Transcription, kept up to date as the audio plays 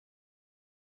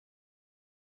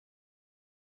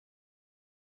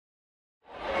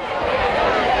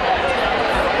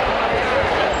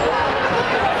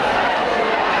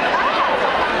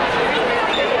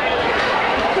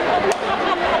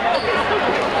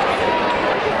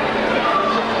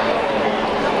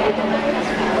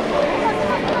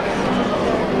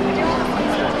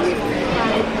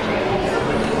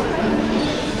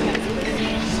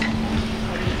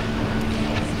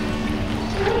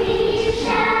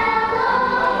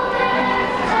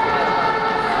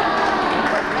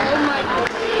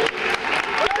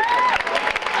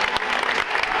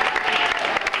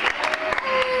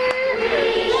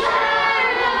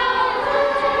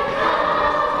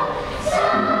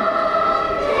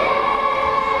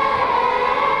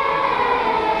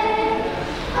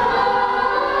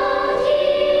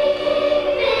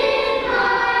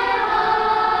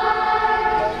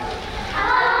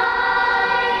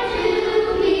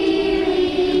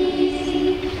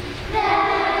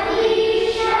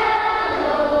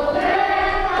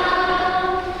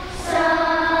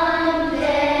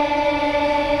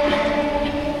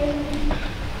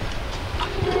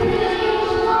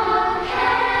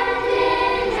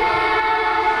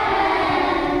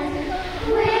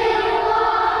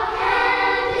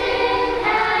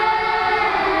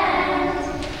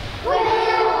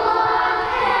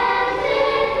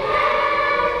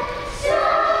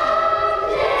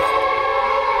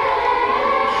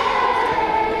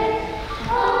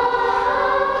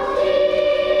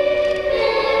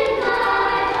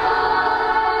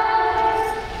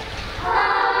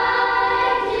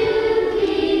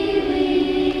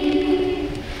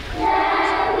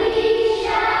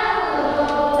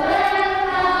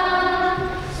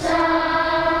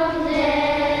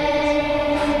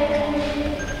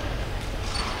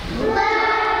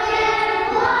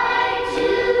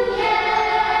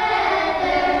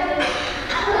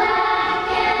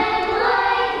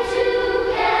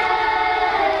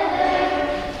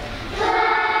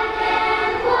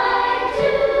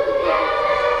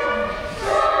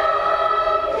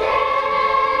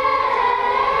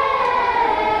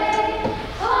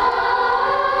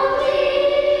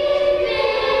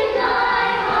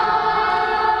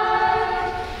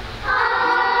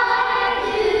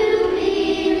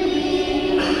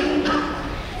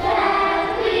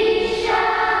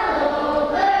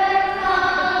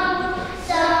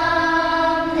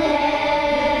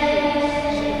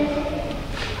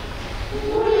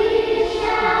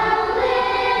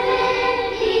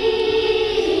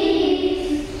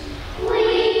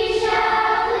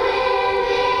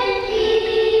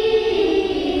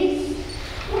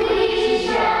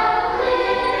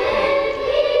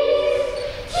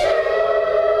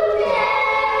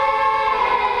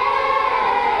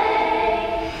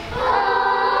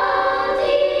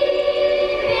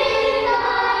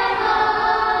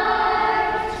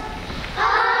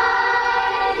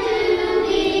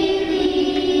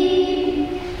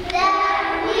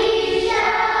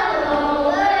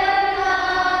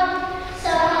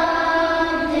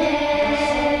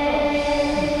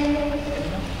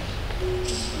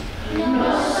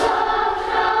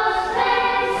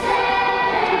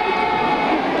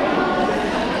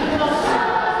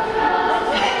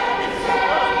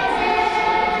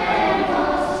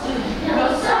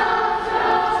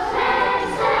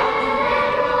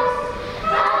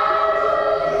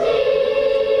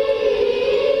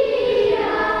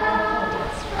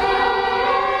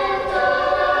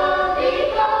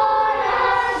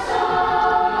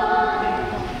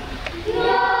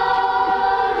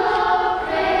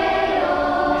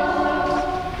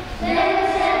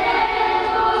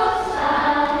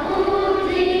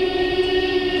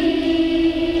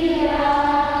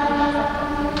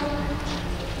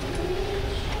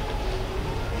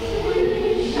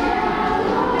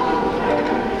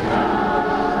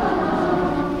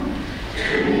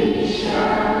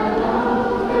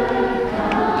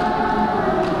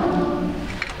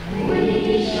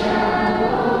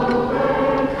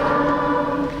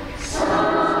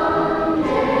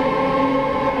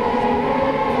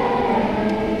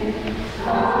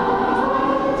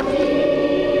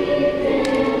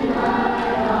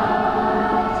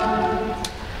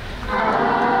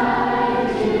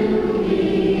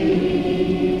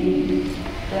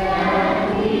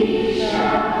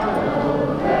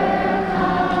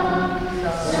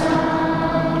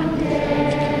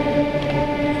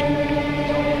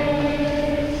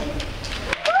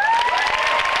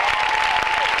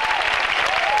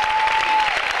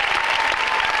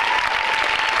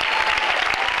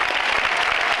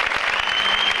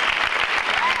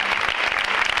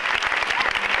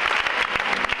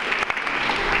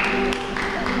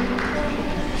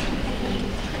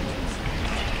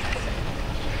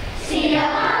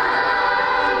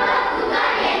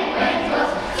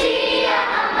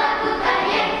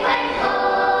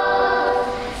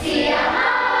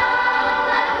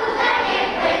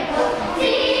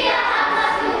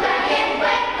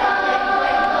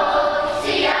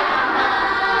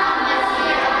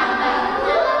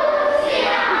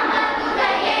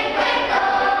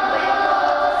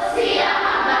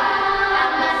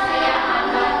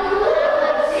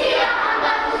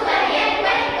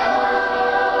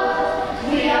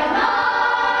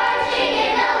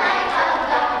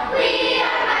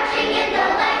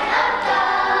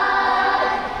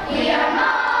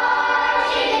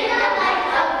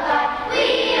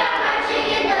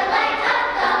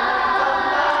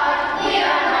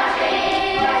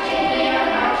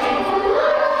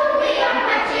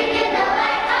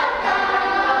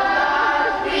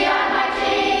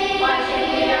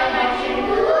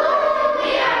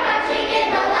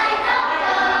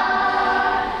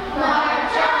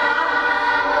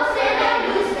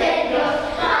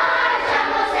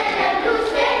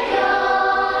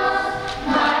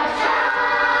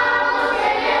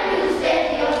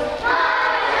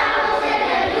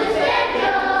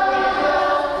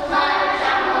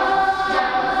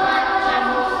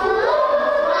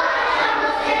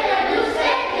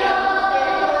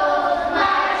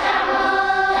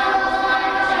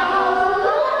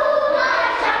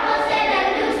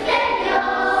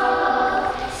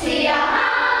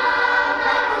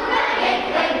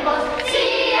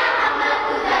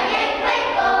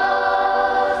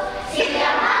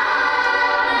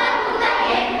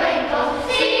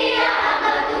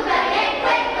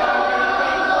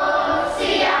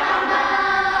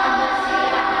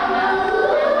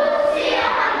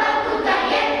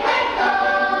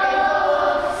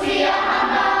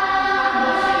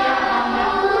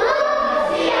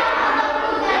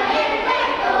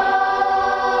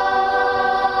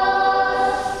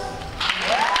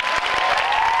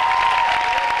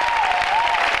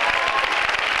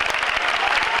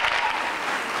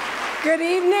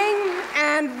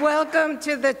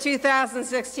to the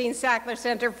 2016 Sackler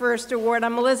Center First Award.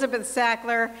 I'm Elizabeth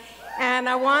Sackler, and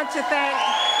I want to thank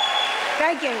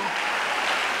you.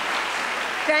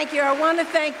 Thank you. I want to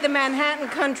thank the Manhattan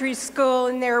Country School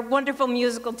and their wonderful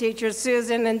musical teachers,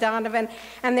 Susan and Donovan,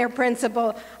 and their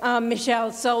principal,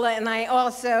 Michelle Sola. And I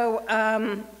also,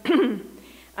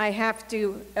 I have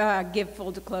to give full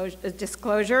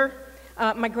disclosure.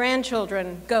 My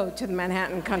grandchildren go to the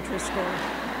Manhattan Country School.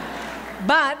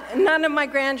 But none of my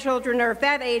grandchildren are of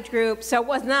that age group, so it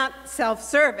was not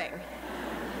self-serving.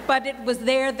 But it was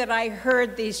there that I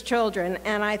heard these children,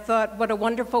 and I thought, what a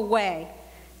wonderful way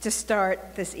to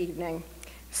start this evening.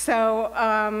 So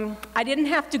I didn't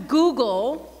have to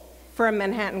Google for a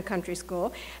Manhattan Country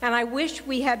School, and I wish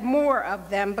we had more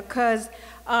of them because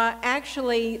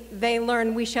actually they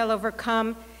learn We Shall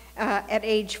Overcome at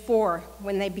age 4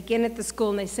 when they begin at the school,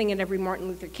 and they sing it every Martin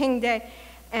Luther King Day.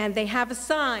 And they have a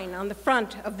sign on the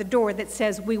front of the door that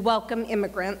says, "We welcome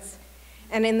immigrants."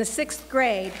 And in the 6th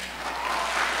grade,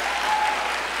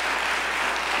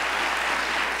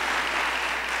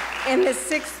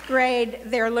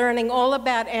 they're learning all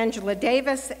about Angela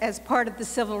Davis as part of the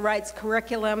civil rights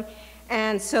curriculum.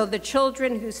 And so the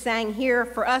children who sang here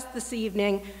for us this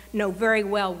evening know very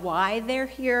well why they're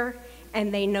here,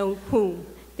 and they know whom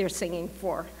they're singing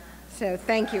for. So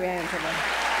thank you, Angela.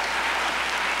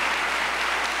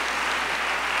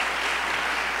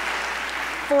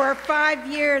 For 5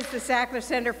 years, the Sackler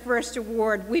Center First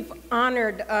Award, we've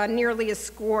honored nearly a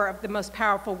score of the most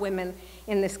powerful women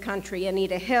in this country: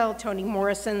 Anita Hill, Toni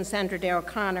Morrison, Sandra Day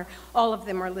O'Connor. All of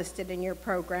them are listed in your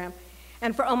program.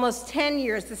 And for almost 10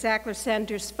 years, the Sackler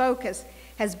Center's focus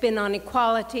has been on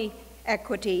equality,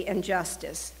 equity, and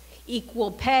justice.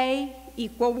 Equal pay,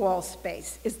 equal wall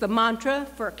space is the mantra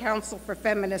for a Council for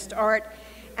Feminist Art,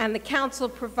 and the Council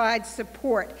provides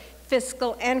support,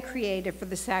 fiscal and creative, for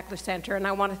the Sackler Center. And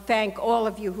I want to thank all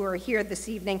of you who are here this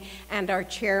evening and our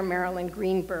chair, Marilyn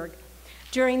Greenberg.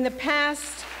 During the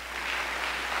past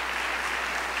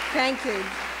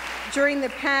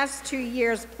 2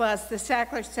 years plus, the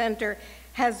Sackler Center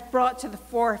has brought to the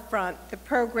forefront the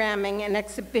programming and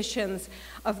exhibitions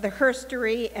of the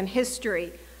herstory and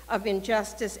history of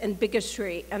injustice and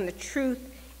bigotry and the truth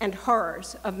and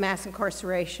horrors of mass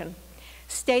incarceration.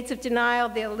 States of Denial,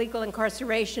 the illegal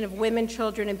incarceration of women,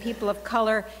 children, and people of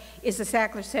color is the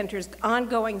Sackler Center's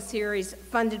ongoing series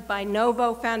funded by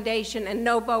Novo Foundation, and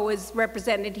Novo is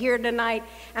represented here tonight,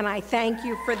 and I thank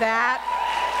you for that.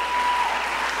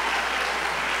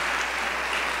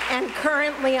 And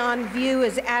currently on view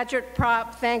is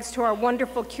Agitprop, thanks to our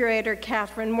wonderful curator,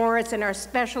 Catherine Morris, and our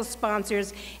special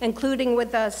sponsors, including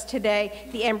with us today,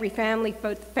 the Embry Family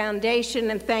Foundation,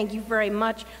 and thank you very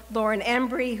much, Lauren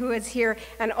Embry, who is here,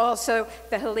 and also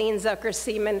the Helene Zucker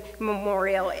Seaman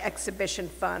Memorial Exhibition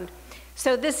Fund.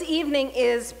 So this evening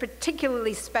is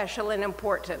particularly special and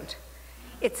important.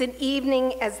 It's an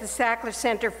evening as the Sackler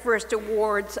Center First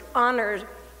Awards honors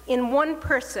in one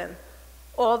person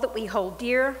all that we hold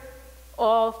dear,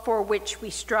 all for which we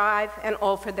strive, and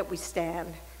all for that we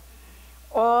stand.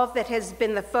 All that has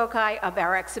been the foci of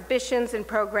our exhibitions and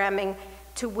programming,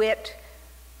 to wit,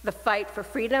 the fight for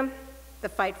freedom, the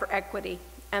fight for equity,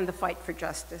 and the fight for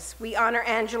justice. We honor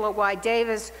Angela Y.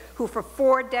 Davis, who for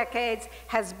 4 decades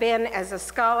has been, as a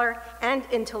scholar and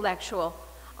intellectual,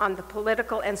 on the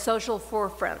political and social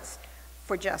forefronts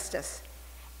for justice.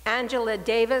 Angela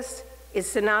Davis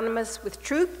is synonymous with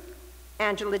truth.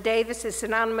 Angela Davis is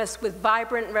synonymous with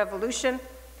vibrant revolution,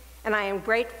 and I am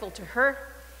grateful to her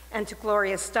and to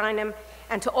Gloria Steinem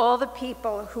and to all the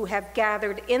people who have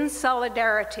gathered in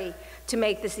solidarity to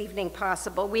make this evening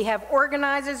possible. We have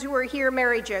organizers who are here: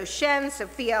 Mary Jo Shen,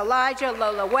 Sophia Elijah,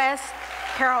 Lola West,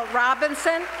 Carol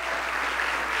Robinson.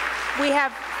 We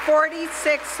have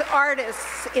 46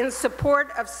 artists in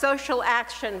support of social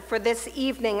action for this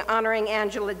evening honoring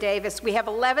Angela Davis. We have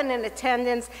 11 in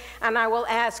attendance, and I will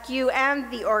ask you and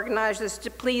the organizers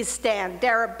to please stand.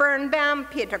 Dara Birnbaum,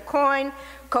 Peter Coyne,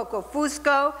 Coco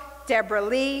Fusco, Deborah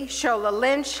Lee, Shola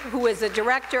Lynch, who is the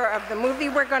director of the movie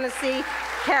we're going to see,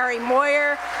 Carrie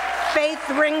Moyer, Faith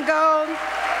Ringgold,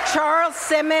 Charles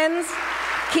Simmons,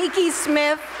 Kiki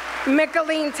Smith,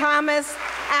 Micheline Thomas,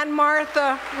 and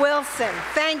Martha Wilson.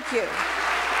 Thank you.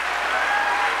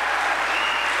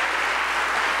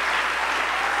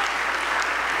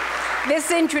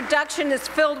 This introduction is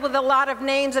filled with a lot of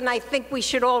names, and I think we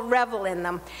should all revel in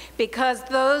them, because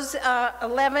those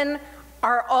 11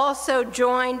 are also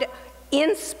joined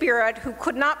in spirit, who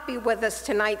could not be with us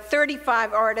tonight,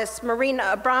 35 artists: Marina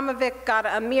Abramovic,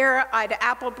 Gada Amir, Ida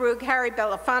Applebrug, Harry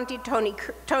Belafonte,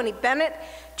 Tony Bennett,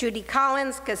 Judy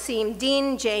Collins, Kasim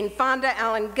Dean, Jane Fonda,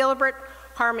 Alan Gilbert,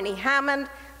 Harmony Hammond,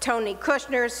 Tony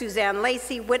Kushner, Suzanne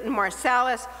Lacey, Wynton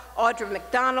Marsalis, Audra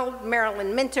McDonald,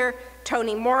 Marilyn Minter,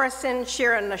 Toni Morrison,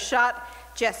 Shira Nashat,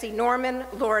 Jesse Norman,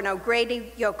 Lauren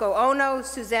O'Grady, Yoko Ono,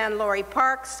 Suzanne Laurie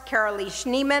Parks, Carolee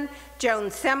Schneeman, Joan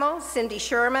Semmel, Cindy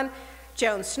Sherman,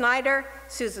 Joan Snyder,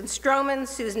 Susan Stroman,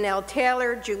 Susan L.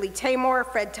 Taylor, Julie Taymor,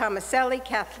 Fred Tomaselli,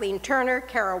 Kathleen Turner,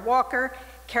 Kara Walker,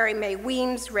 Carrie Mae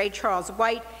Weems, Ray Charles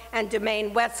White, and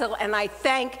Domaine Wetzel, and I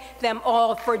thank them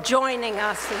all for joining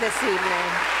us this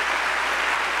evening.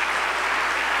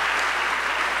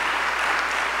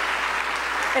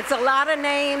 It's a lot of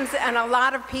names and a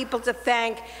lot of people to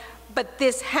thank, but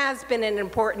this has been an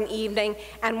important evening,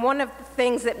 and one of the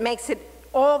things that makes it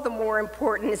all the more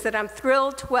important is that I'm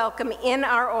thrilled to welcome in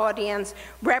our audience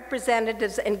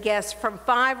representatives and guests from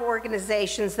 5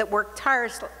 organizations that work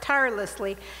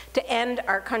tirelessly to end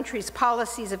our country's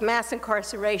policies of mass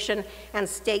incarceration and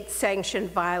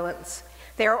state-sanctioned violence.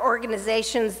 They are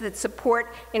organizations that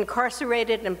support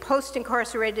incarcerated and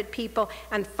post-incarcerated people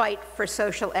and fight for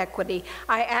social equity.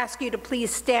 I ask you to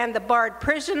please stand. The Barred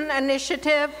Prison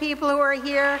Initiative, people who are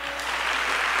here.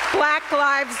 Black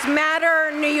Lives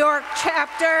Matter, New York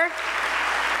chapter.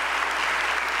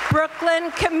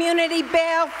 Brooklyn Community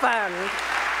Bail Fund.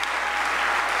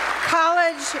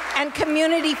 College and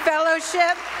Community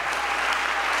Fellowship.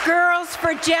 Girls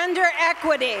for Gender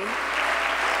Equity.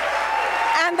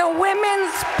 And the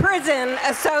Women's Prison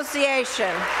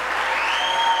Association.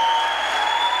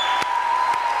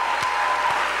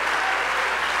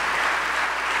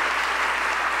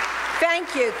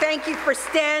 Thank you for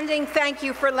standing, thank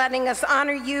you for letting us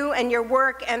honor you and your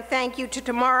work, and thank you to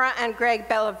Tamara and Greg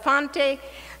Belafonte,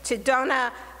 to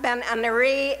Donna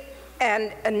Ben-Anari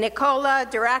and Nicola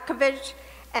Durakovic,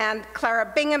 and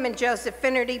Clara Bingham and Joseph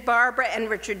Finnerty, Barbara and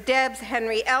Richard Debs,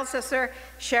 Henry Elsesser,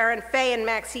 Sharon Fay and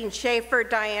Maxine Schaefer,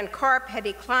 Diane Karp,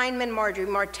 Hetty Kleinman, Marjorie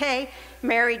Marte,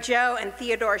 Mary Jo, and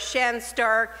Theodore Shen,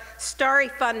 Starry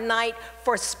Fun Night,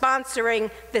 for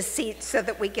sponsoring the seats so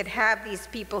that we could have these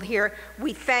people here.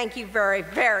 We thank you very,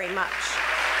 very much.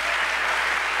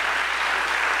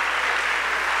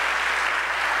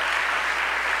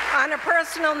 On a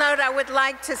personal note, I would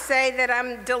like to say that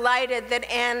I'm delighted that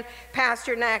Ann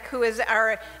Pasternak, who is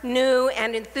our new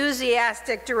and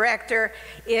enthusiastic director,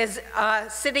 is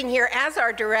sitting here as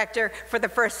our director for the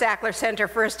first Sackler Center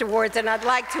First Awards, and I'd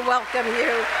like to welcome you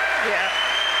here.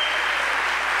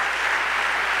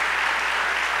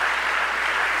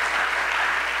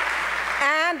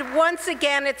 And once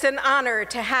again, it's an honor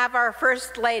to have our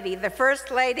First Lady, the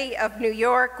First Lady of New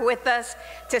York, with us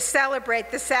to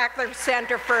celebrate the Sackler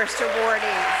Center First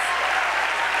awardees.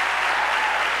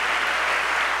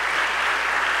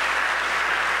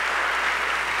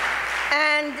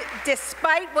 And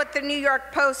despite what the New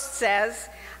York Post says,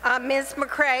 Ms.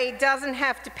 McCray doesn't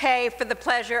have to pay for the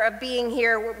pleasure of being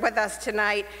here with us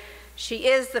tonight. She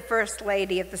is the First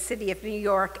Lady of the City of New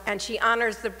York, and she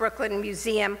honors the Brooklyn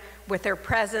Museum with her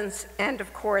presence and,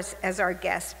 of course, as our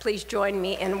guest. Please join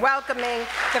me in welcoming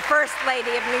the First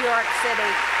Lady of New York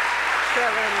City,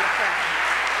 Chirlane McCray.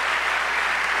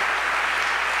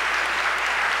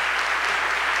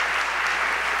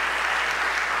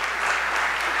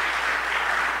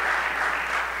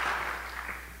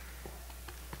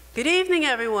 Good evening,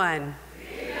 everyone.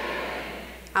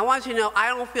 I want you to know I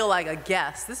don't feel like a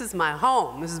guest. This is my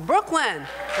home. This is Brooklyn,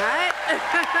 right?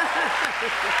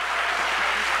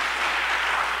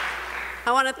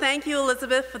 I want to thank you,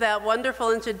 Elizabeth, for that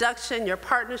wonderful introduction, your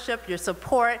partnership, your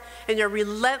support, and your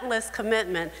relentless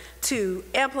commitment to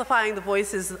amplifying the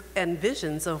voices and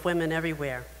visions of women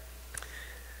everywhere.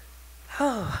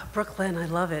 Oh, Brooklyn, I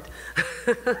love it.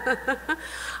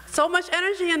 So much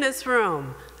energy in this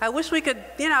room. I wish we could,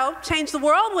 change the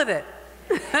world with it.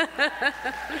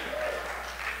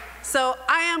 So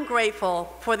I am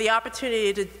grateful for the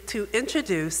opportunity to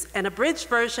introduce an abridged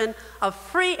version of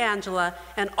Free Angela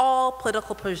and All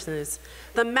Political Prisoners,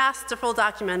 the masterful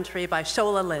documentary by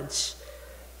Shola Lynch.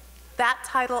 That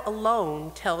title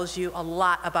alone tells you a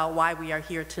lot about why we are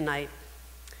here tonight.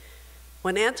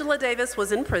 When Angela Davis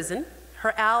was in prison,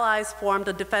 her allies formed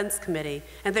a defense committee,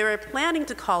 and they were planning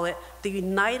to call it the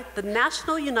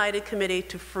National United Committee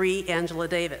to Free Angela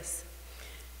Davis.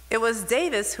 It was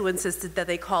Davis who insisted that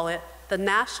they call it the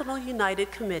National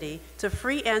United Committee to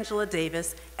Free Angela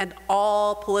Davis and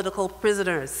All Political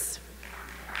Prisoners.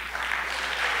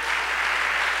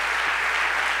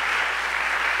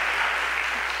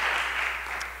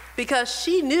 Because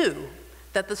she knew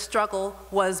that the struggle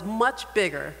was much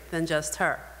bigger than just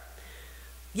her.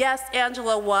 Yes,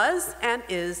 Angela was and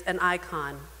is an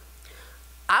icon.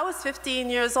 I was 15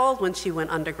 years old when she went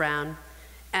underground,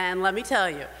 And let me tell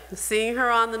you, seeing her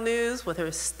on the news with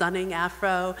her stunning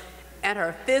afro and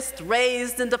her fist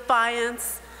raised in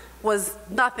defiance was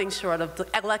nothing short of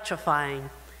electrifying.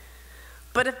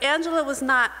 But if Angela was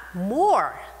not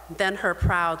more than her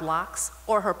proud locks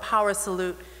or her power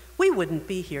salute, we wouldn't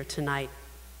be here tonight.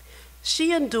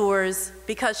 She endures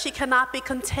because she cannot be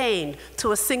contained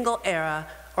to a single era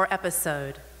or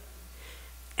episode.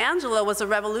 Angela was a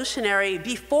revolutionary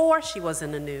before she was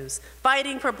in the news,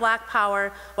 fighting for Black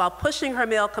power while pushing her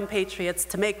male compatriots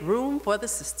to make room for the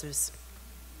sisters.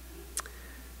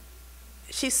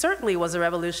 She certainly was a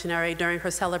revolutionary during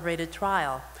her celebrated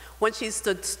trial, when she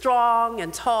stood strong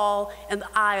and tall in the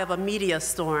eye of a media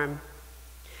storm.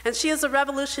 And she is a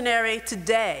revolutionary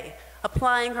today,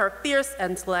 applying her fierce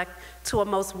intellect to a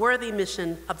most worthy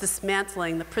mission of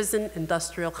dismantling the prison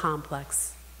industrial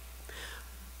complex.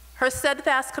 Her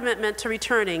steadfast commitment to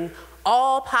returning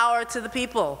all power to the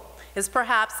people is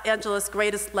perhaps Angela's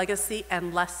greatest legacy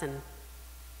and lesson.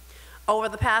 Over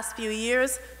the past few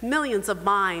years, millions of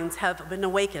minds have been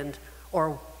awakened,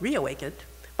 or reawakened,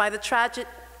 by the tragic,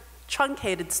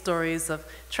 truncated stories of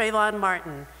Trayvon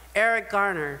Martin, Eric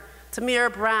Garner,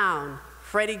 Tamir Brown,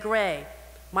 Freddie Gray,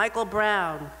 Michael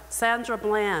Brown, Sandra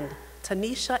Bland,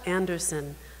 Tanisha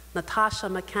Anderson, Natasha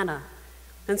McKenna,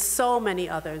 and so many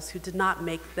others who did not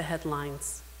make the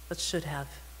headlines, but should have.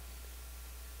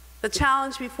 The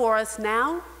challenge before us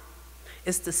now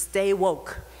is to stay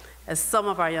woke, as some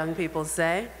of our young people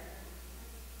say.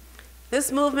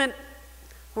 This movement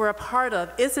we're a part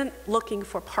of isn't looking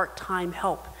for part-time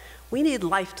help. We need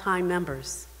lifetime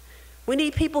members. We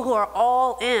need people who are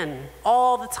all in,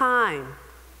 all the time.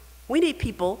 We need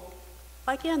people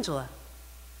like Angela.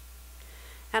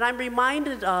 And I'm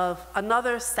reminded of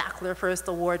another Sackler First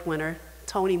Award winner,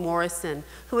 Toni Morrison,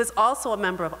 who is also a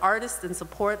member of Artists in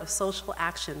Support of Social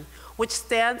Action, which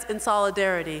stands in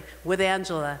solidarity with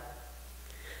Angela.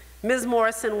 Ms.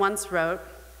 Morrison once wrote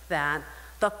that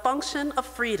the function of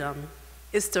freedom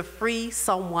is to free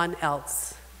someone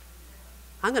else.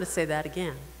 I'm going to say that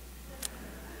again.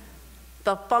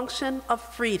 The function of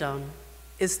freedom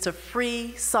is to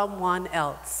free someone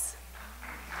else.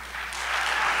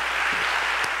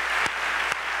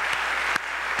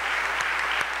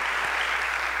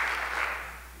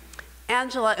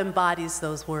 Angela embodies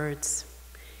those words.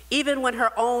 Even when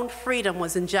her own freedom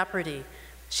was in jeopardy,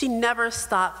 she never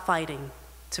stopped fighting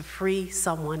to free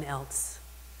someone else.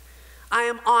 I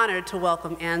am honored to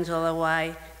welcome Angela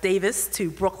Y. Davis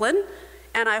to Brooklyn,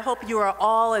 and I hope you are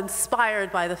all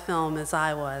inspired by the film as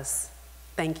I was.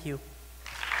 Thank you.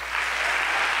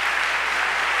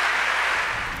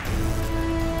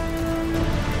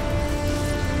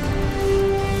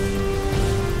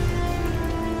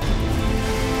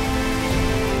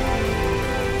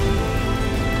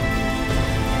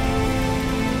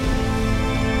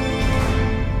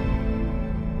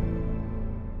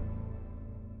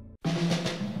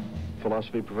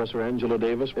 Philosophy professor Angela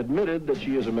Davis admitted that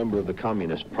she is a member of the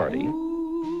Communist Party.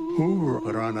 Hoover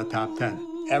put her on the top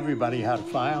 10. Everybody had a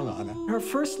file on it. Her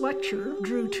first lecture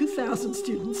drew 2,000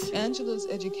 students. Angela's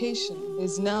education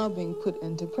is now being put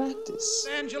into practice.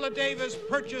 Angela Davis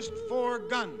purchased 4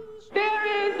 guns.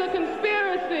 There is a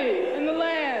conspiracy in the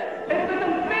land. It's a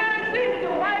conspiracy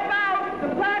to wipe out the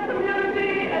Black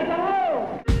community as a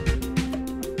whole.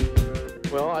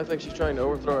 Well, I think she's trying to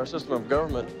overthrow our system of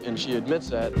government, and she admits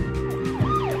that.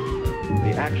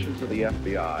 The actions of the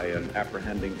FBI in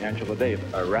apprehending Angela Davis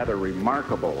are a rather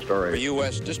remarkable story. A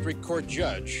U.S. District Court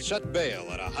judge set bail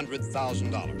at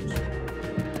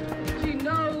 $100,000. She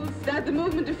knows that the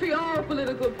movement to free all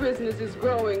political prisoners is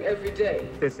growing every day.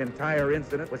 This entire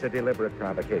incident was a deliberate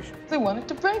provocation. They wanted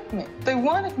to break me. They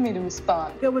wanted me to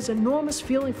respond. There was enormous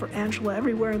feeling for Angela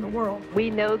everywhere in the world. We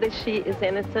know that she is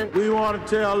innocent. We want to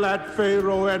tell that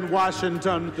Pharaoh in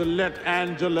Washington to let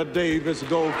Angela Davis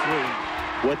go free.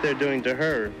 What they're doing to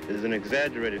her is an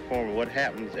exaggerated form of what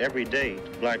happens every day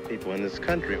to Black people in this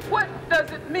country. What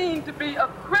does it mean to be a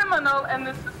criminal in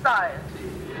this society?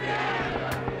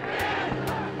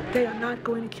 They are not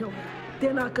going to kill her.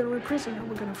 They're not going to imprison her.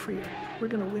 We're going to free her. We're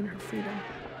going to win her freedom.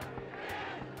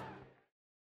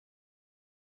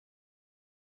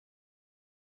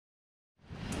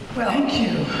 Well, thank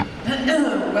you.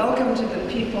 Welcome to the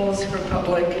People's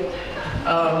Republic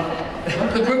of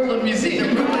the Brooklyn Museum.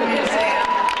 The Brooklyn Museum.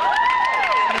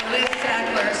 And the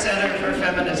Sackler Center for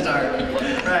Feminist Art.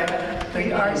 Right.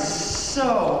 We are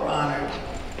so honored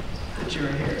that you're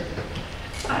here.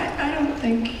 I don't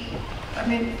think, I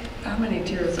mean, how many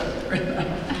tears are there?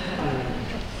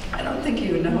 I don't think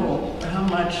you know how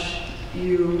much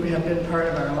you have been part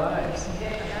of our lives.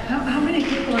 How many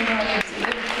people in our audience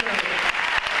live through?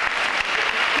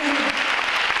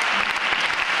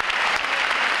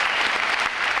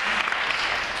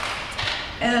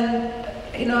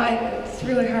 it's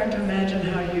really hard to imagine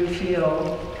how you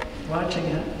feel watching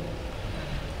it.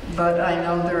 But I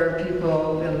know there are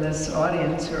people in this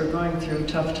audience who are going through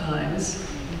tough times,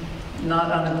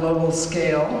 not on a global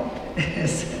scale,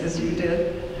 as you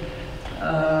did.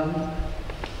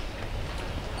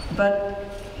 But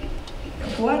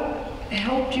what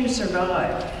helped you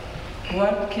survive?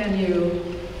 What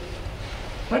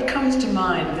comes to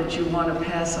mind that you want to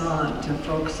pass on to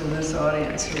folks in this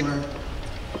audience who are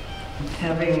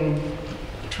having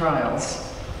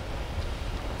trials,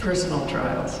 personal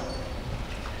trials?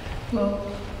 Well,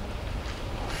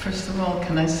 first of all,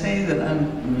 can I say that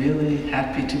I'm really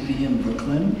happy to be in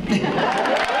Brooklyn?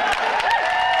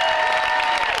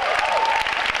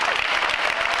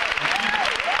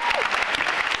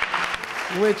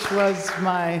 Which was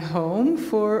my home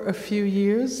for a few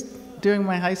years. During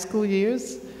my high school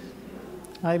years,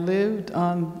 I lived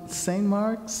on St.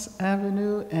 Mark's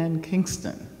Avenue and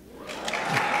Kingston.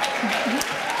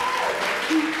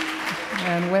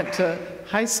 And went to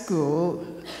high school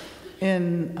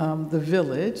in the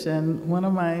Village, and one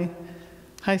of my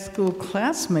high school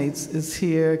classmates is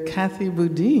here, Kathy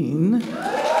Boudin.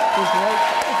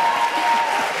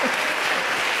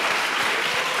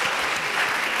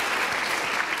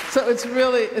 So it's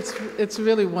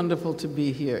really wonderful to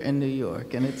be here in New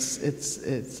York, and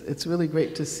it's really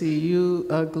great to see you,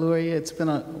 Gloria. It's been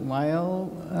a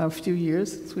while, a few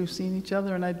years since we've seen each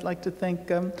other, and I'd like to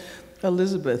thank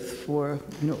Elizabeth for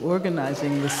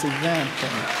organizing this event.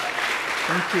 And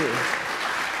thank you.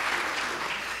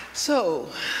 So,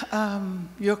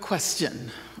 your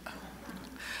question.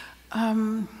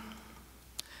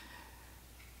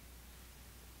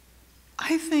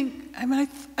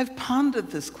 I've pondered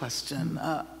this question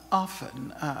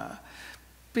often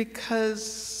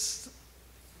because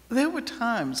there were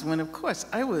times when, of course,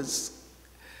 I was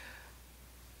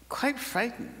quite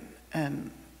frightened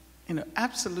and,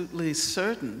 absolutely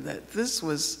certain that this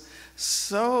was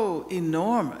so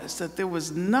enormous that there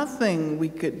was nothing we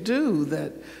could do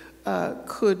that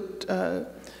could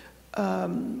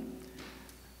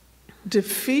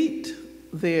defeat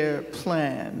their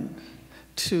plan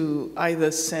to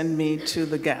either send me to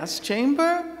the gas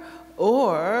chamber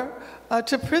or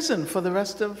to prison for the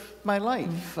rest of my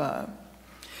life.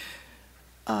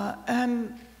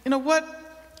 And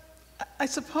I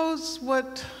suppose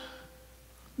what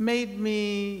made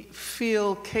me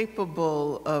feel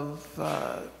capable of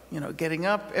getting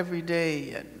up every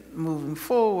day and moving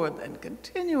forward and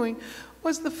continuing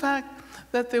was the fact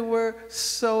that there were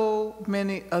so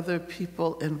many other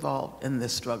people involved in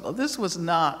this struggle. This was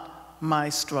not my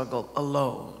struggle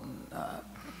alone.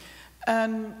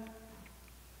 And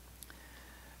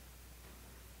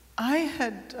I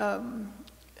had,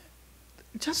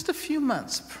 just a few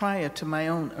months prior to my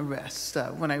own arrest,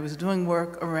 when I was doing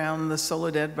work around the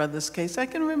Soledad Brothers case, I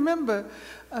can remember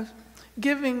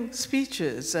giving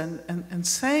speeches and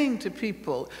saying to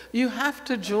people, you have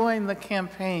to join the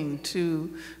campaign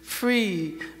to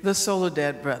free the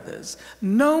Soledad Brothers.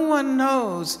 No one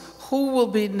knows who will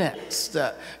be next.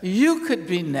 You could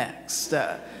be next.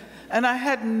 And I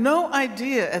had no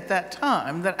idea at that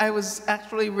time that I was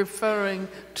actually referring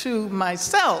to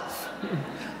myself.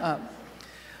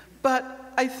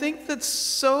 But I think that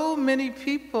so many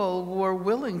people were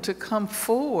willing to come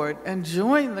forward and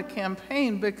join the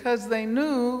campaign because they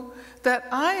knew that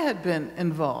I had been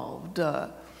involved.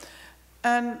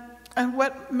 And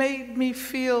what made me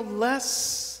feel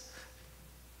less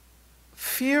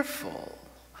fearful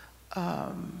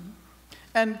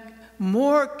and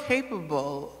more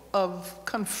capable of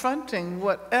confronting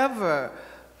whatever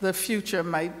the future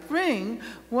might bring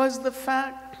was the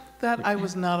fact that I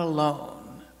was not alone.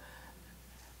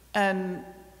 And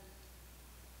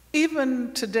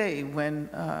even today, when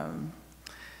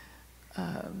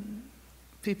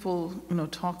people,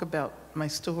 talk about my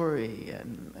story,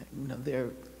 and there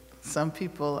are some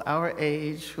people our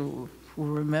age who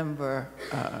remember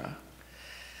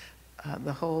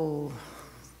the whole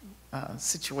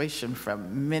situation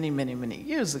from many, many, many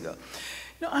years ago.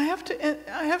 I have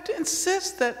to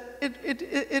insist that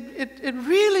it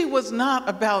really was not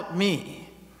about me.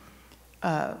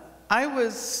 I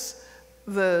was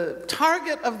the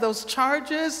target of those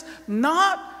charges,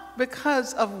 not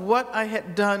because of what I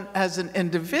had done as an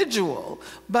individual,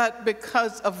 but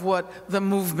because of what the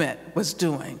movement was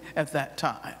doing at that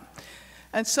time.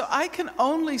 And so I can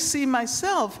only see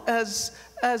myself as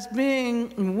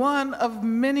being one of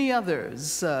many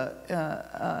others. And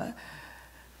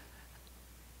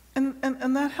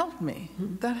that helped me.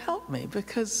 That helped me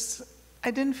because I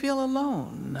didn't feel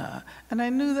alone. And I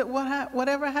knew that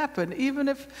whatever happened, even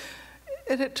if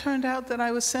it had turned out that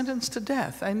I was sentenced to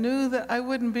death. I knew that I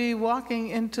wouldn't be walking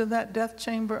into that death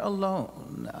chamber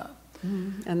alone.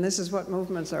 And this is what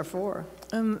movements are for.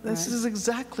 And this is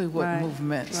exactly what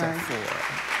movements are for.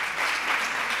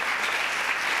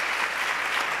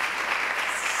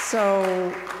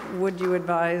 So would you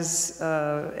advise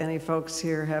any folks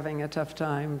here having a tough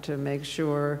time to make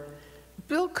sure?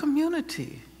 Build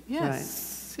community,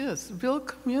 yes, yes, build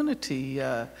community.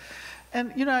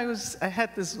 And you know, I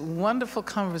had this wonderful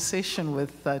conversation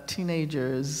with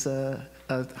teenagers,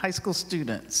 high school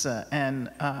students, and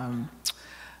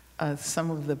some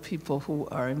of the people who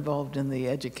are involved in the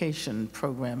education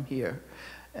program here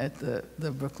at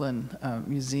the Brooklyn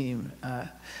Museum.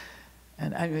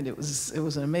 And I mean, it was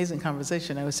an amazing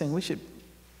conversation. I was saying we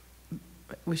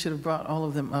should have brought all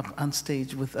of them up on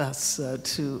stage with us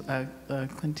to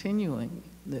continuing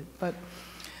it. But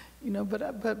you know, but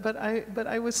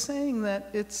I was saying that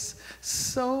it's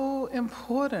so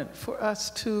important for us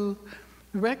to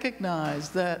recognize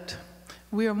that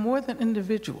we are more than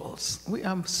individuals. We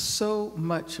are so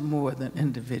much more than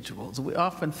individuals. We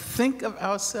often think of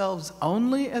ourselves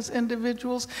only as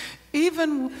individuals,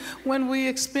 even when we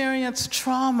experience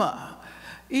trauma,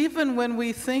 even when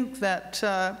we think that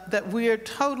we are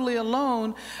totally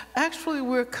alone. Actually,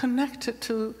 we're connected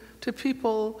to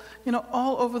people, you know,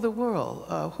 all over the world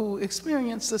who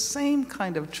experience the same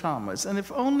kind of traumas. And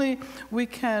if only we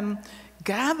can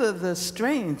gather the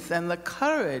strength and the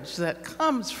courage that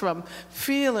comes from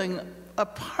feeling a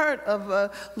part of a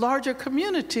larger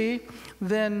community,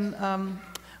 then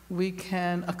we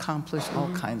can accomplish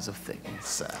all kinds of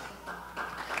things.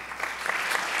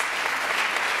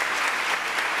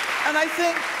 And I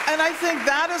think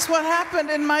that is what happened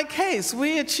in my case.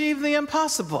 We achieved the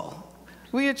impossible.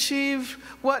 We achieved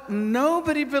what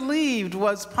nobody believed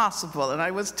was possible. And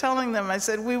I was telling them, I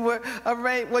said, we were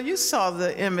arrayed, well, you saw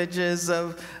the images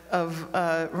of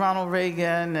Ronald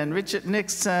Reagan and Richard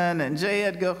Nixon and J.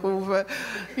 Edgar Hoover,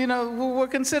 you know, who were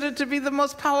considered to be the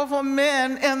most powerful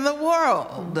men in the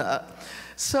world.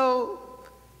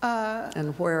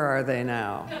 And where are they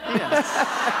now? Yes.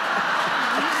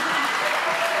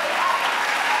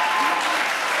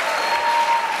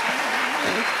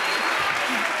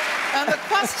 And the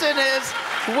question is,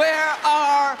 where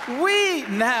are we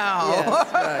now? Yes,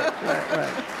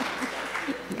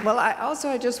 right. Well,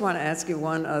 I just want to ask you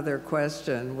one other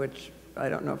question, which I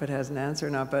don't know if it has an answer or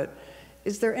not, but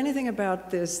is there anything about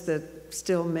this that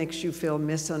still makes you feel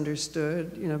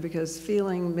misunderstood? You know, because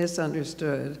feeling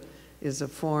misunderstood is a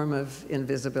form of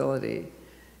invisibility.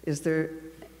 Is there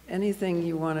anything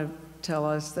you want to tell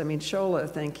us? I mean, Shola,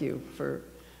 thank you for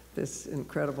this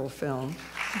incredible film.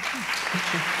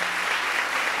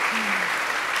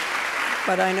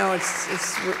 But I know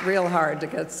it's real hard to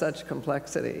get such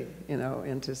complexity, you know,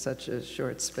 into such a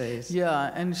short space.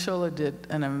 Yeah, and Shola did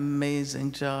an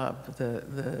amazing job.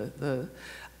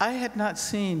 I had not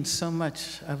seen so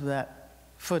much of that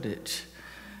footage.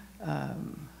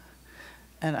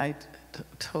 And I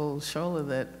told Shola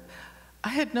that I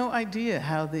had no idea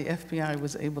how the FBI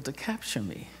was able to capture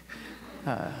me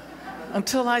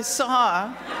until I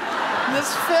saw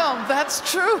this film. That's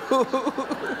true.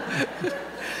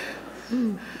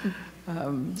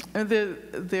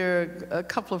 There are a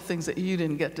couple of things that you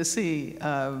didn't get to see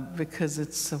because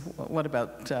it's, what,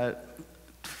 about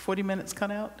 40 minutes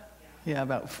cut out? Yeah,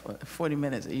 about 40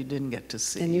 minutes that you didn't get to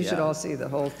see. And you should all see the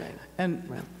whole thing.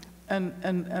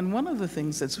 And one of the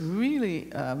things that's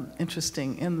really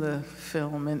interesting in the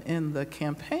film and in the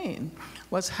campaign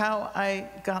was how I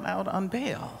got out on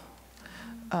bail.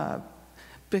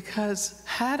 Because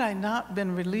had I not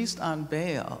been released on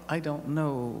bail, I don't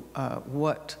know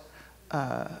what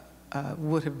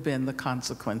would have been the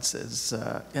consequences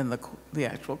in the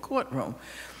actual courtroom.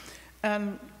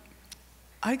 And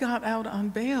I got out on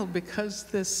bail because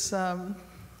this, a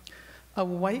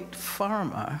white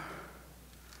farmer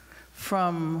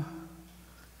from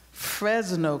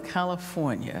Fresno,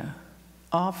 California,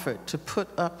 offered to put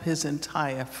up his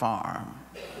entire farm.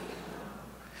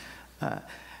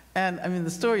 And I mean,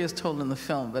 the story is told in the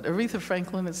film, but Aretha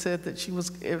Franklin had said that she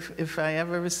was, if I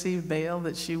ever received bail,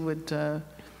 that she would go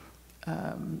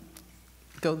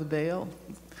the bail.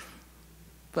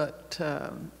 But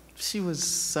she was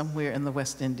somewhere in the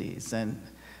West Indies, and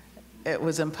it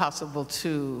was impossible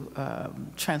to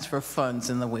transfer funds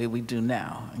in the way we do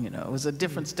now. You know, it was a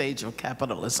different stage of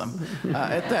capitalism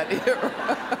at that era.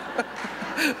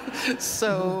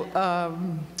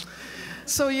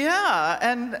 So yeah,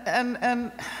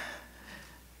 and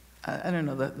I don't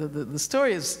know, the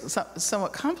story is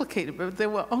somewhat complicated, but there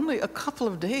were only a couple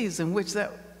of days in which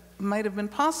that might have been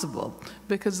possible,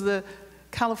 because the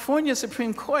California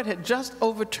Supreme Court had just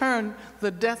overturned the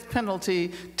death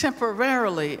penalty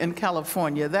temporarily in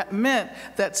California. That meant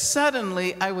that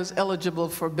suddenly I was eligible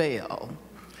for bail.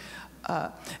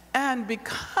 And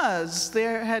because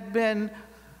there had been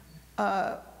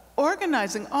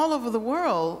organizing all over the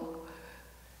world,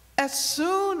 as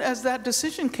soon as that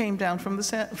decision came down from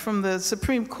the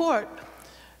Supreme Court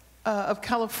of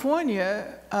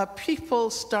California, people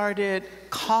started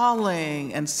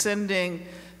calling and sending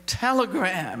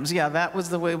telegrams. Yeah, that was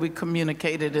the way we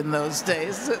communicated in those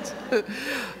days.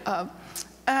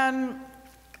 And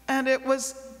it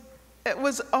was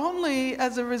only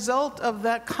as a result of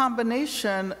that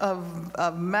combination of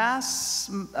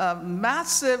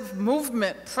massive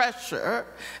movement pressure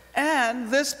and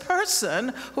this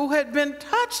person who had been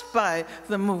touched by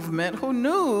the movement, who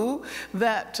knew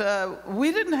that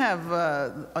we didn't have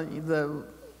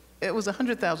it was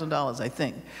 $100,000, I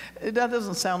think. That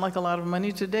doesn't sound like a lot of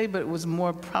money today, but it was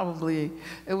more like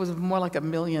 $1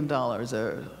 million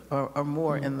or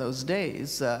more in those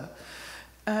days.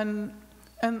 And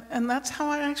that's how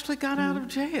I actually got out of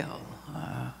jail.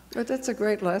 But that's a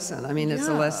great lesson. I mean, it's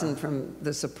a lesson from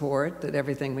the support that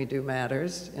everything we do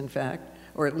matters, in fact,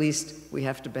 or at least we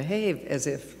have to behave as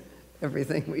if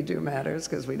everything we do matters,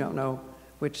 because we don't know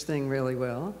which thing really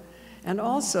will. And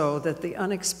also that the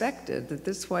unexpected, that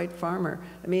this white farmer,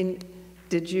 I mean,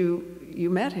 you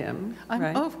met him,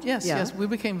 right? Oh, yes, yes, we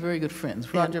became very good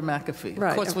friends. Roger McAfee. Right.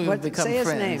 Of course we would become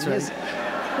friends. Say his name.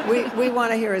 Right? We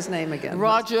want to hear his name again.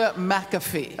 Roger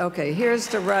McAfee. Okay, here's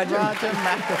to Roger. Roger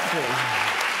McAfee.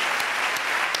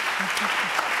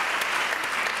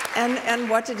 And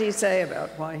what did he say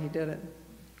about why he did it?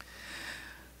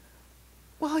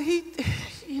 Well,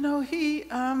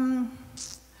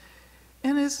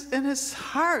 in his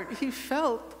heart, he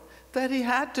felt that he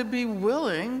had to be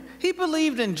willing. He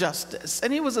believed in justice,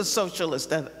 and he was a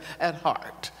socialist at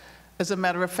heart. As a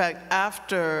matter of fact,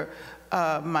 after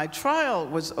my trial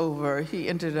was over, he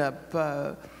ended up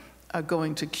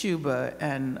going to Cuba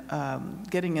and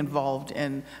getting involved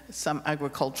in some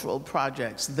agricultural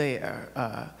projects there.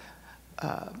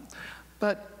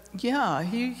 But yeah,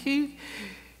 he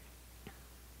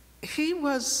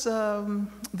was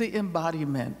the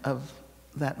embodiment of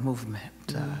that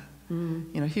movement. You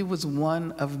know, he was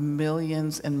one of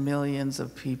millions and millions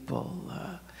of people.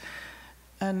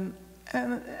 And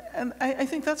I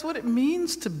think that's what it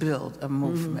means to build a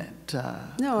movement.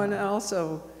 No, and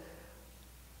also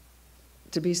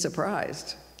to be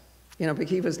surprised. You know,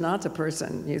 because he was not the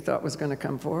person you thought was going to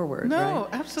come forward, no, right?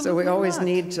 Absolutely So we always not.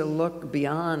 need to look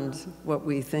beyond what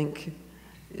we think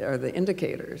are the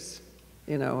indicators,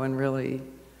 you know, and really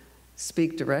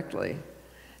speak directly.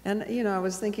 And, you know, I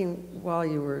was thinking while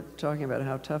you were talking about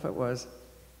how tough it was,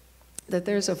 that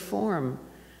there's a form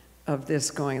of this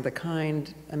going, the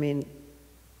kind, I mean,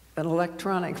 an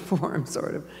electronic form,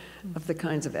 sort of the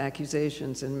kinds of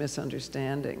accusations and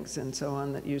misunderstandings and so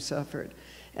on that you suffered.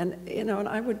 And, you know, and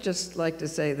I would just like to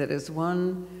say that as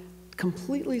one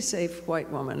completely safe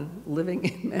white woman living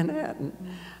in Manhattan,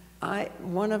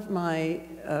 one of my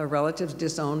relatives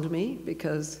disowned me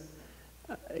because,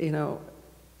 you know,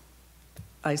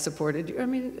 I supported you. I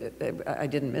mean, I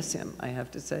didn't miss him, I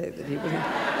have to say, that he was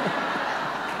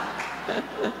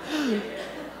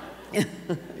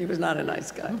he was not a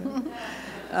nice guy.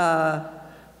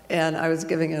 And I was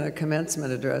giving a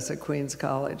commencement address at Queens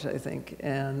College, I think,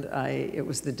 and it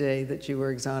was the day that you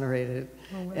were exonerated.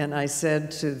 Oh, wow. And I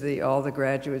said to all the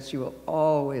graduates, you will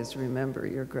always remember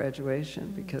your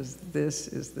graduation because this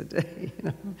is the day, you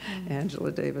know,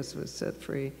 Angela Davis was set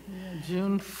free. Yeah,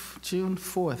 June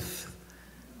 4th.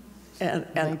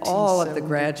 And all of the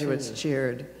graduates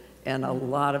cheered, and a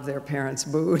lot of their parents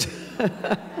booed.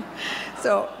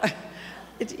 So,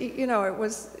 you know, it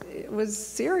was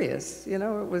serious. You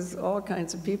know, it was all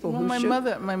kinds of people who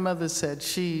my mother said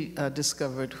she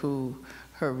discovered who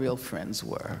her real friends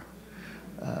were,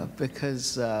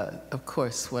 because of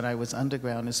course when I was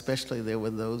underground, especially, there were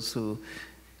those who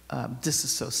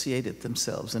disassociated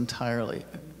themselves entirely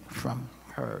from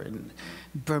her in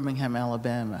Birmingham,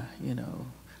 Alabama. You know,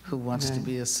 who wants to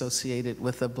be associated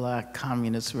with a black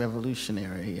communist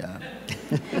revolutionary.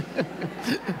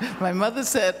 My mother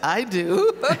said, I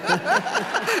do.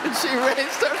 And she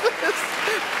raised her fist.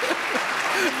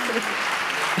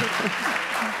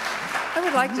 I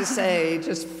would like to say,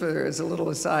 just as a little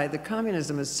aside, that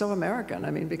communism is so American.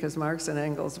 I mean, because Marx and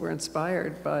Engels were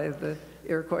inspired by the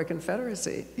Iroquois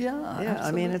Confederacy. Yeah, yeah.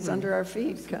 I mean, it's under our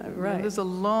feet, kind of, right? Yeah, there's a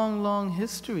long, long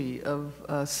history of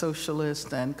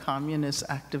socialist and communist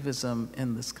activism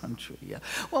in this country. Yeah.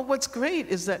 Well, what's great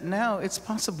is that now it's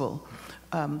possible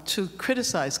to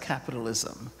criticize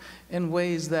capitalism in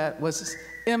ways that was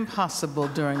impossible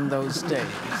during those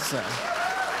days.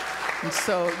 And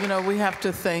so, you know, we have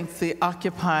to thank the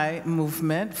Occupy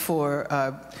movement for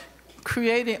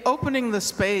opening the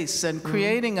space and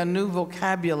creating a new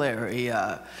vocabulary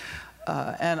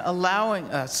and allowing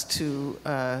us to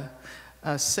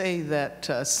say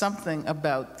that something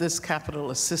about this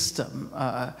capitalist system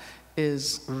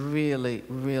is really,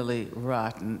 really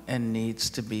rotten and needs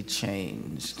to be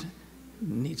changed,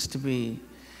 needs to be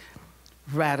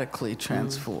radically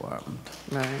transformed.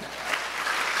 Right.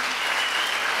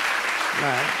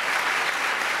 Right.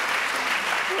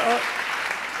 Well,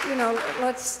 you know,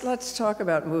 let's talk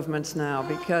about movements now,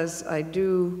 because I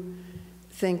do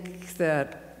think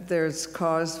that there's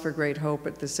cause for great hope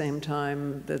at the same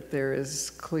time that there is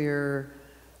clear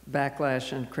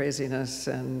backlash and craziness,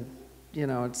 and you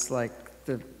know, it's like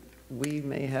we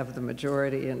may have the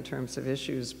majority in terms of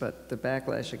issues, but the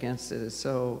backlash against it is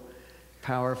so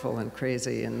powerful and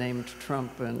crazy, and named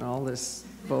Trump and all this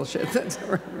bullshit that's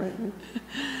around right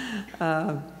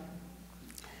now.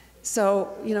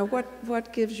 So, you know,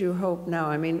 what gives you hope now?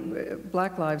 I mean,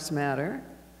 Black Lives Matter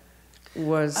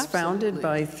was founded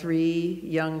by 3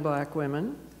 young black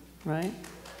women, right?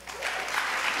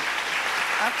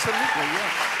 Absolutely,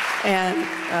 yes. And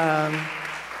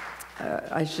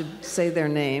I should say their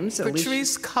names.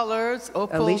 Patrice Cullors,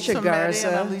 Opal Tometi,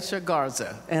 and Alicia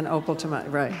Garza. And Opal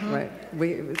Tometi, right, right.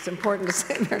 It's important to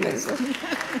say their names.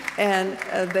 And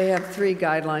they have 3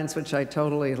 guidelines, which I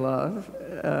totally love.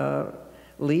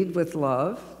 Lead with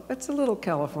love. It's a little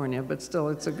California, but still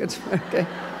it's a good, okay.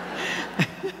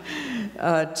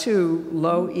 2,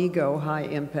 low ego, high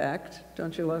impact.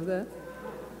 Don't you love that?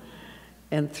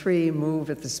 And 3,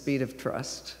 move at the speed of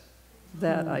trust.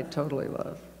 That I totally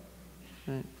love.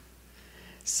 Right.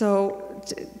 So,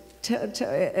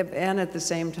 and at the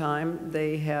same time,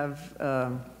 they have,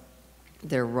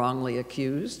 they're wrongly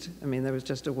accused. I mean, there was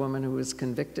just a woman who was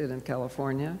convicted in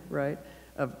California, right,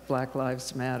 of Black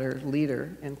Lives Matter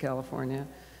leader in California.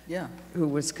 Yeah. Who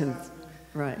was,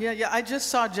 right. Yeah, I just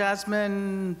saw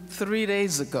Jasmine 3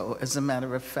 days ago, as a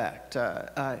matter of fact,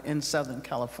 in Southern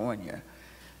California.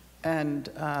 And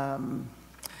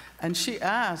she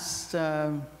asked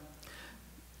the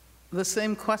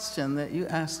same question that you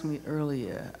asked me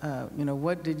earlier. You know,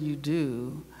 what did you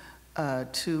do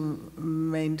to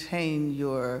maintain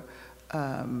your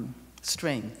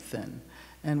strength,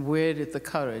 and where did the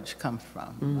courage come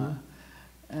from?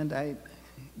 And I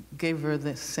gave her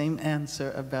the same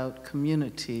answer about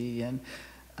community and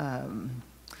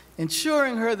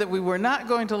ensuring her that we were not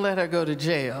going to let her go to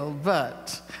jail,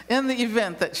 but in the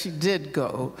event that she did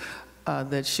go,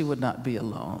 that she would not be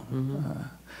alone.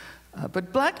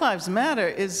 But Black Lives Matter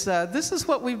is, this is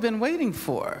what we've been waiting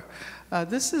for.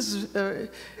 This is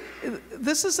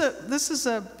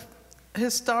a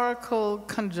historical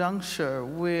conjuncture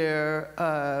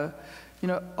where, you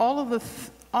know, all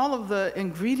of the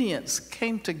ingredients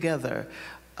came together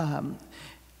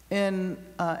in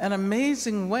an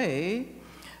amazing way,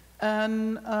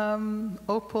 and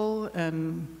Opal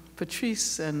and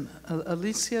Patrice and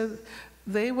Alicia,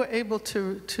 they were able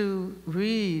to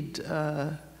read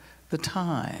the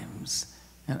times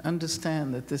and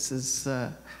understand that this is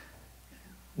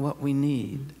what we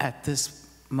need at this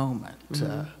moment.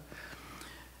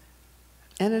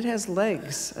 And it has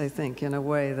legs, I think, in a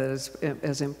way that is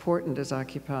as important as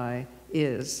Occupy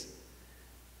is,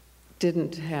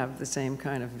 didn't have the same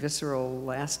kind of visceral,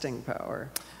 lasting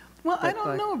power. Well, I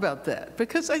don't know about that,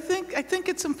 because I think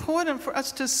it's important for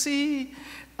us to see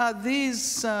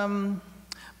these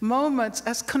moments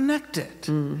as connected.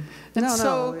 And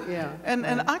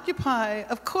Occupy,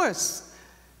 of course,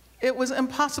 it was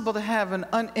impossible to have an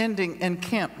unending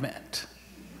encampment,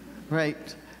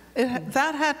 right?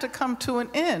 That had to come to an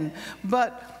end,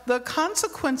 but the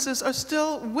consequences are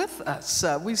still with us.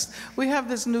 We have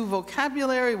this new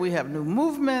vocabulary, we have new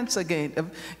movements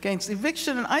against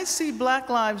eviction, and I see Black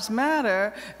Lives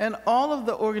Matter and all of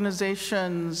the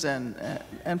organizations and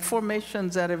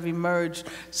formations that have emerged,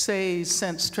 say,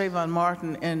 since Trayvon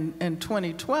Martin in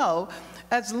 2012,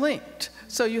 as linked.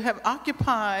 So you have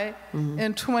Occupy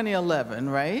in 2011,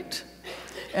 right?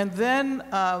 And then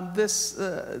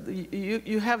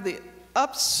you have the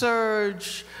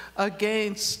upsurge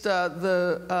against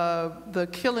the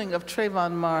killing of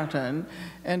Trayvon Martin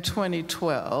in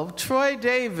 2012. Troy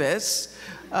Davis,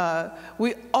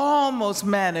 we almost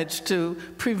managed to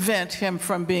prevent him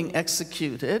from being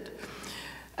executed.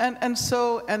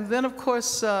 And then of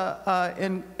course,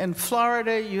 in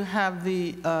Florida, you have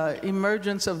the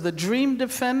emergence of the Dream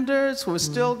Defenders, who are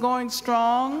still going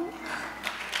strong.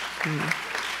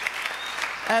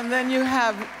 And then you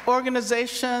have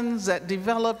organizations that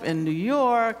develop in New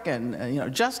York,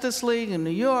 and Justice League in New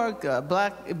York,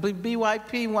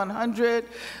 BYP 100,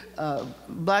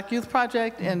 Black Youth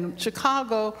Project in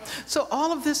Chicago. So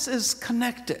all of this is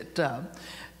connected.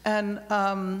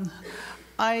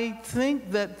 I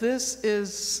think that this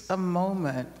is a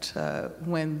moment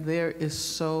when there is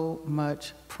so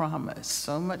much promise,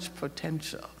 so much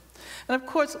potential. And of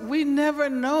course, we never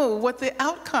know what the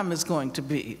outcome is going to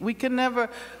be. We can never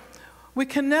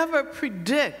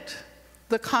predict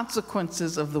the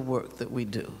consequences of the work that we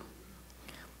do.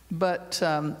 But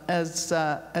as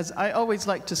I always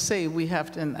like to say, we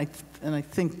have to, and I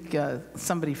think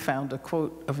somebody found a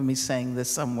quote of me saying this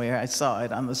somewhere. I saw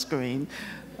it on the screen.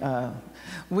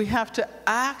 We have to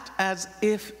act as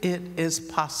if it is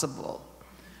possible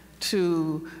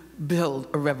to build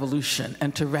a revolution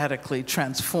and to radically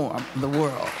transform the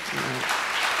world.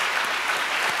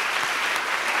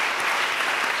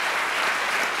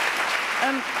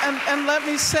 And let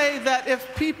me say that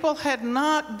if people had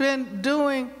not been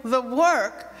doing the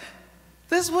work,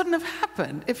 this wouldn't have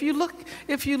happened. If you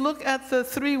look at the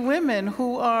three women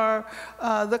who are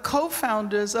the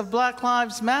co-founders of Black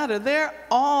Lives Matter, they're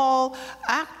all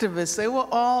activists. They were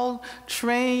all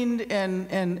trained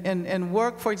in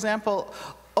work. For example,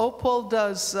 Opal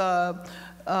does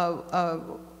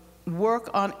work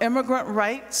on immigrant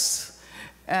rights.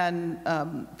 And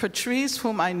Patrice,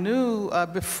 whom I knew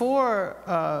before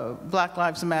Black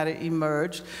Lives Matter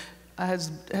emerged,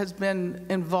 has been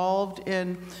involved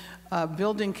in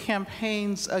building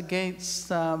campaigns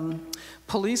against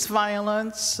police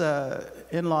violence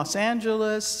in Los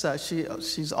Angeles.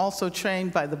 She's also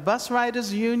trained by the Bus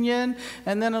Riders Union.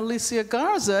 And then Alicia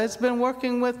Garza has been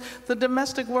working with the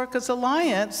Domestic Workers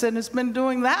Alliance and has been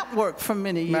doing that work for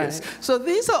many years. Right. So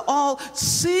these are all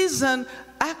seasoned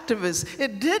activists.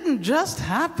 It didn't just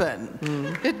happen.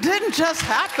 It didn't just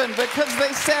happen because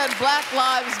they said Black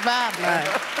Lives Matter. Right.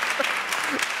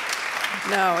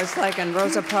 No, it's like in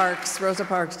Rosa Parks. Rosa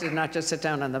Parks did not just sit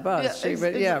down on the bus.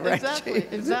 Exactly.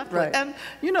 Right. And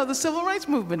the civil rights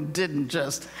movement didn't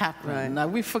just happen. Right. Now,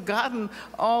 we've forgotten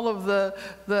all of the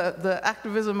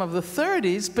activism of the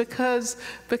 30s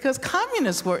because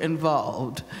communists were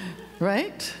involved,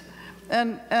 right?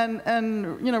 And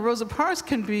Rosa Parks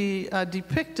can be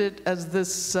depicted as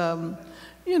this,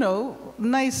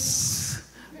 nice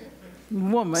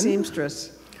woman.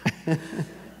 Seamstress.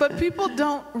 But people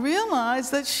don't realize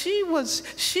that she was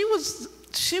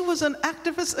an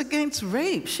activist against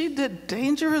rape. She did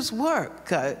dangerous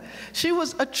work. She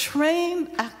was a trained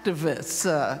activist.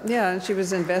 And she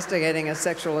was investigating a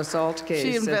sexual assault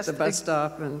case at the bus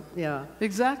stop, and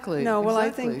Exactly. No, well,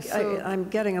 exactly. I think I'm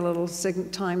getting a little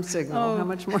time signal. Oh, how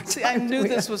much more time? See, I knew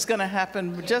this was going to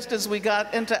happen. Just as we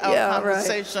got into our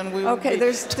conversation, we would be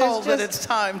told that it's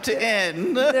time to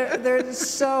end. There's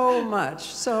so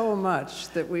much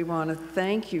that we want to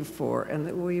thank you for, and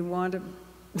that we want to.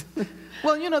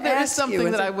 Well, there is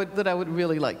something that I would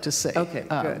really like to say. Okay,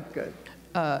 good.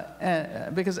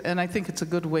 And I think it's a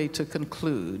good way to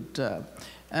conclude.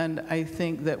 And I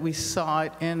think that we saw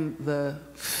it in the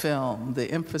film, the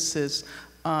emphasis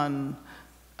on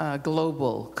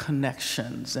global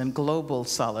connections and global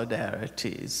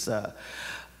solidarities.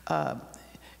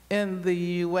 In the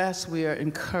US, we are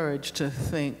encouraged to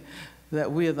think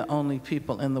that we are the only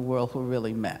people in the world who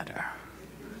really matter,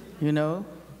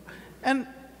 And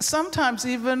sometimes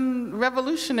even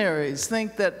revolutionaries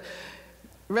think that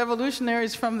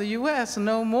revolutionaries from the US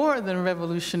know more than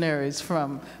revolutionaries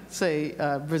from, say,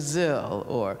 Brazil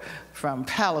or from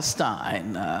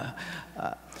Palestine.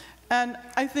 And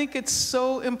I think it's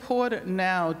so important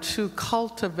now to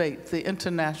cultivate the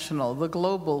international, the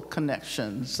global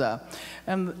connections.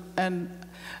 And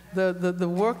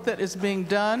the work that is being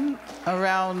done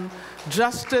around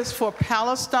justice for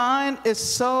Palestine is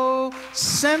so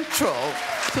central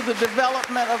to the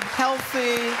development of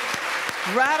healthy,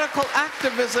 radical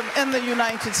activism in the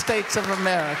United States of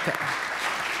America.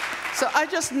 So I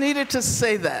just needed to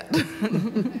say that.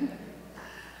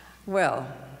 Well,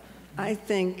 I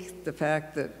think the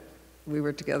fact that we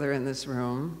were together in this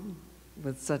room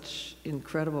with such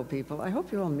incredible people, I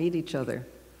hope you all meet each other.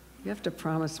 You have to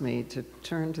promise me to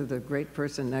turn to the great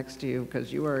person next to you,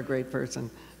 because you are a great person,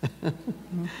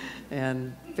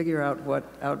 and figure out what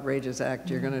outrageous act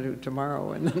you're going to do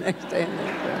tomorrow and the next day.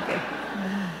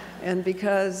 And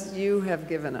because you have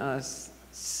given us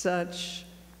such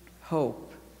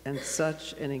hope and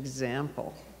such an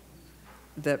example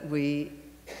that we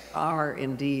are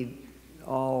indeed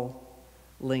all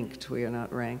linked. We are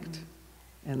not ranked,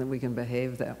 and that we can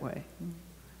behave that way.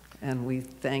 And we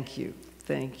thank you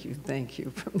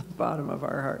from the bottom of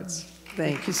our hearts.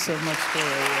 Thank you so much,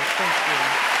 Gloria. Thank you.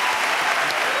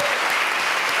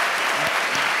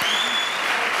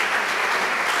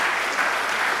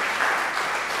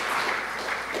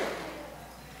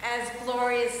 As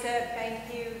Gloria said,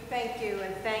 thank you,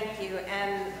 and thank you.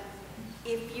 And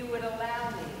if you would allow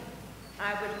me,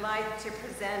 I would like to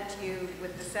present you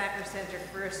with the Sackler Center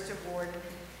First Award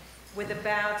with a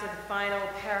bow to the final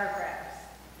paragraphs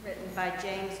written by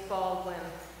James Baldwin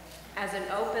as an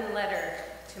open letter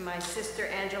to my sister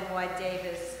Angela White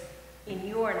Davis in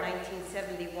your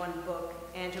 1971 book,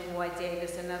 Angela White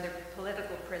Davis and Other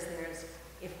Political Prisoners,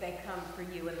 If They Come For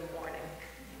You in the Morning.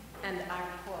 And I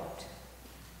quote,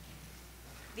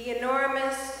 "The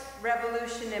enormous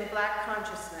revolution in Black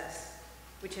consciousness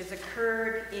which has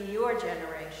occurred in your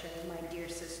generation, my dear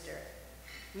sister,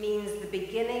 means the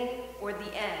beginning or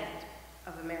the end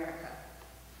of America.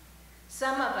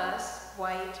 Some of us,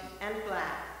 white and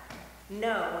Black,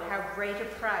 know how great a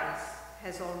price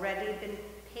has already been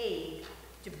paid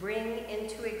to bring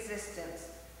into existence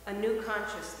a new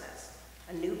consciousness,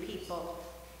 a new people,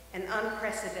 an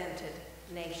unprecedented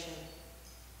nation.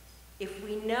 If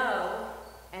we know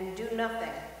and do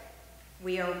nothing,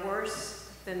 we are worse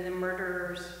than the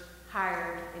murderers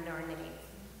hired in our name.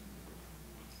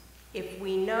 If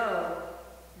we know,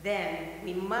 then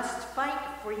we must fight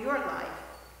for your life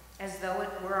as though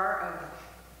it were our own,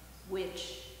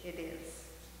 which it is,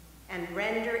 and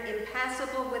render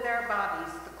impassable with our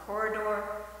bodies the corridor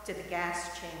to the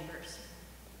gas chambers.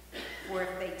 For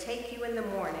if they take you in the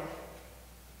morning,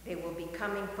 they will be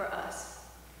coming for us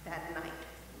that night.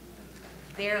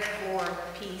 Therefore,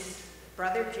 peace,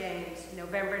 Brother James,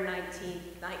 November 19,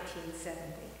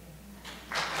 1970.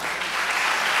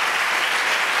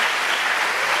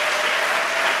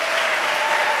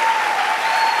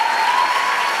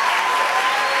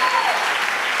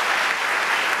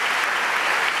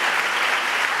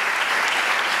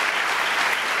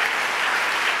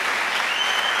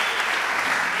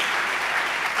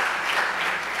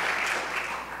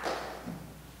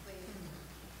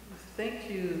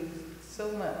 Thank you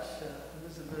so much,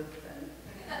 Elizabeth and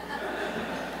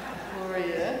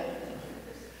Gloria.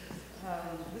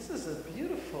 This is a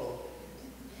beautiful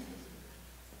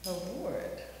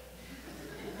award.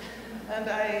 And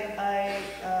I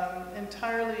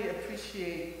entirely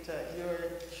appreciate your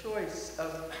choice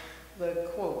of the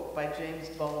quote by James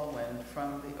Baldwin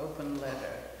from the open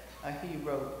letter he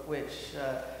wrote, which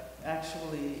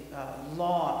actually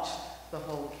launched the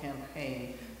whole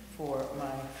campaign for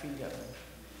my freedom.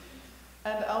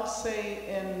 And I'll say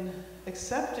in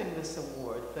accepting this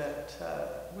award that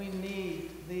we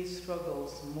need these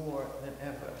struggles more than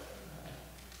ever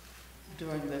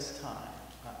during this time.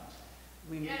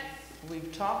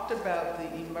 We've talked about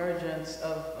the emergence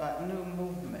of new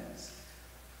movements,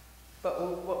 but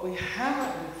what we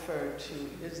haven't referred to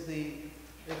is the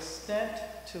extent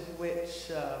to which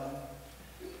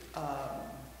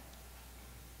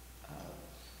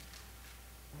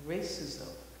racism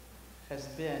has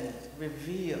been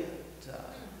revealed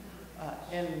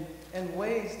in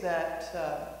ways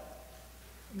that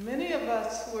many of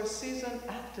us who are seasoned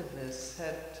activists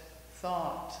had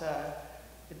thought had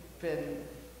been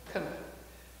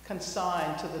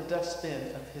consigned to the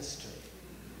dustbin of history.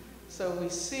 So we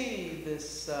see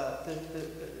this,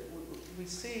 we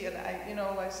see, and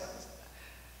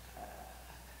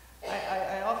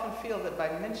I often feel that by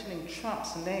mentioning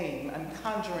Trump's name, I'm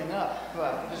conjuring up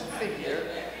this figure,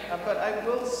 but I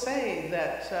will say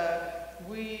that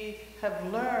we have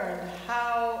learned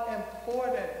how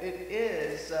important it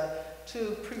is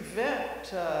to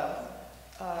prevent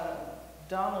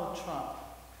Donald Trump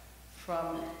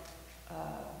from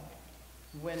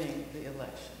winning the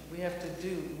election. We have to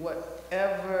do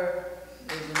whatever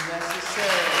is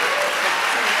necessary.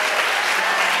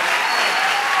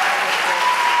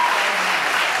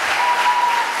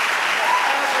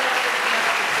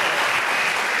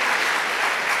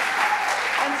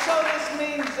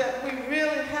 That we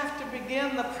really have to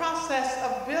begin the process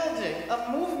of building a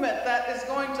movement that is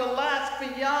going to last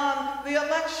beyond the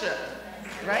election,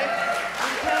 right?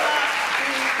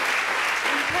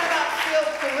 We cannot feel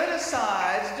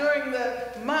politicized during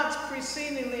the months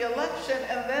preceding the election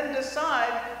and then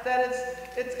decide that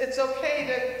it's okay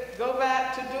to go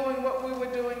back to doing what we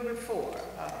were doing before.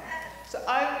 So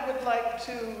I would like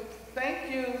to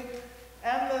thank you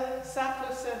and the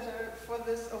Sackler Center for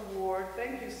this award.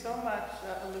 Thank you so much,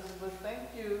 Elizabeth.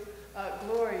 Thank you,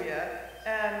 Gloria.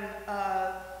 And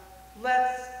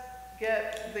let's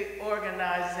get the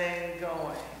organizing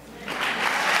going.